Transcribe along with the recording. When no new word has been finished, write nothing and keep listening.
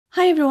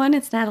Hi everyone,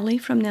 it's Natalie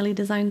from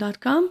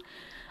nellydesign.com.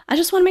 I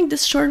just want to make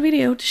this short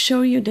video to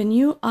show you the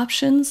new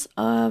options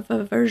of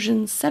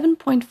version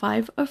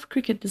 7.5 of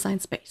Cricut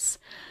Design Space.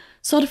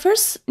 So the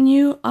first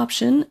new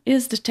option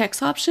is the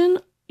text option.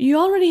 You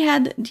already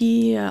had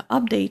the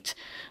update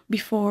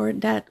before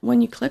that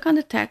when you click on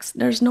the text,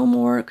 there's no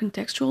more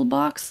contextual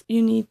box.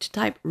 You need to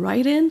type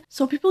right in.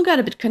 So people got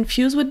a bit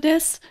confused with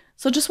this.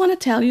 So just want to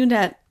tell you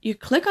that you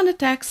click on the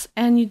text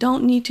and you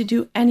don't need to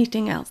do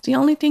anything else. The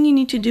only thing you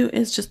need to do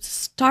is just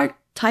start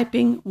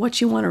typing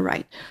what you want to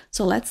write.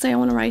 So let's say I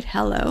want to write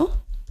hello.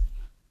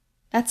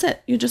 That's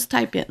it. You just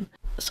type in.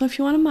 So if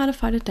you want to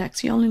modify the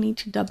text, you only need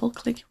to double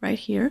click right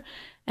here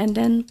and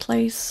then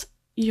place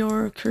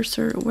your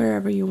cursor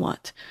wherever you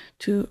want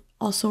to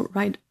also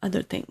write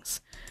other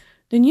things.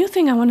 The new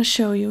thing I want to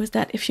show you is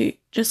that if you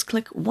just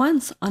click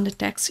once on the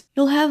text,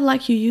 you'll have,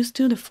 like you used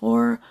to, the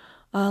four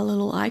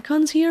little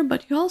icons here,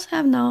 but you also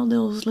have now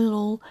those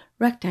little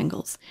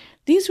rectangles.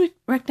 These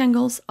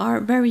rectangles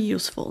are very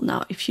useful.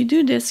 Now, if you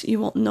do this,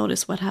 you won't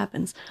notice what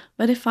happens.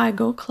 But if I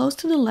go close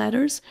to the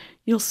letters,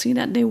 you'll see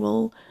that they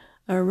will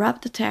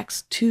wrap the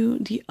text to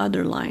the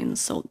other lines.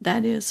 So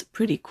that is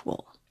pretty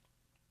cool.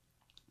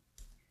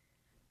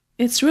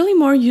 It's really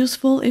more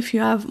useful if you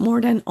have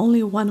more than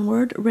only one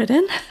word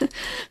written.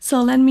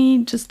 So let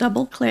me just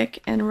double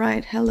click and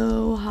write,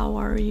 hello, how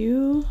are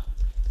you?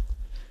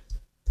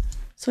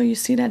 So you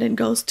see that it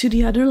goes to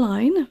the other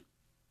line.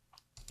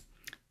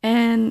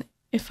 And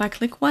if I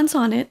click once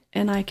on it,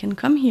 and I can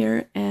come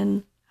here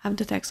and have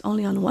the text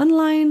only on one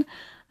line,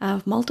 I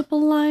have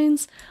multiple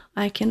lines,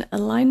 I can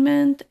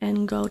alignment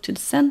and go to the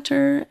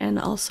center and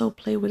also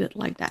play with it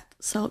like that.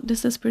 So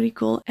this is pretty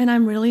cool, and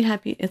I'm really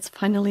happy it's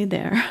finally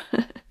there.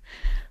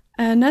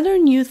 Another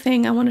new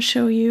thing I want to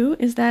show you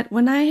is that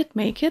when I hit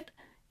Make It,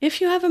 if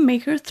you have a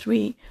Maker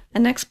 3,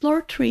 an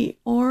Explorer 3,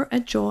 or a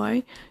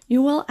Joy,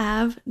 you will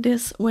have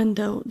this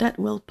window that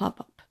will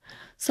pop up.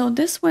 So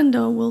this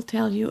window will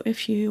tell you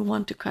if you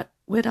want to cut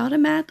without a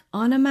mat,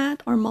 on a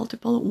mat, or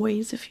multiple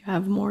ways if you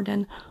have more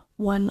than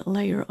one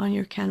layer on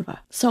your Canva.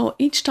 So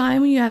each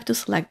time you have to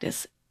select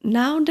this.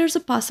 Now there's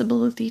a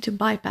possibility to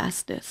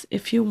bypass this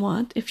if you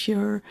want. If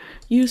you're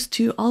used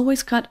to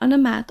always cut on a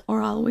mat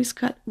or always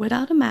cut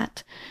without a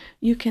mat,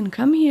 you can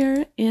come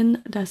here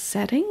in the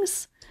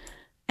settings.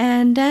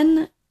 And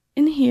then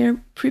in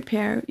here,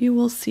 prepare, you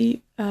will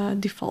see a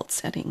default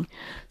setting.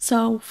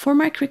 So for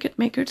my Cricut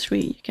Maker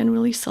 3, you can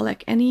really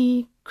select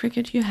any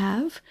Cricut you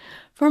have.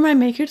 For my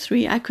Maker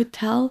 3, I could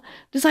tell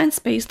Design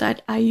Space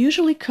that I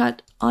usually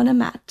cut on a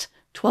mat,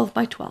 12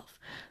 by 12.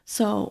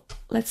 So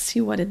let's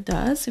see what it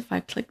does. If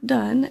I click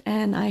done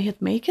and I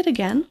hit Make It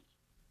again,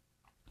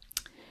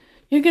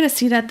 you're going to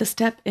see that the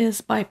step is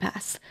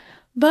bypassed.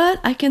 But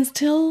I can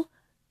still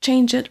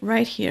change it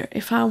right here.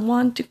 If I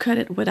want to cut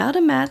it without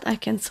a mat, I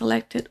can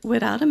select it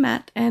without a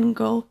mat and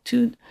go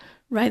to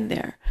right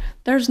there.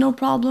 There's no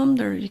problem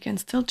there. You can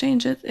still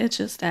change it. It's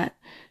just that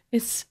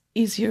it's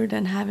easier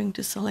than having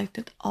to select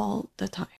it all the time.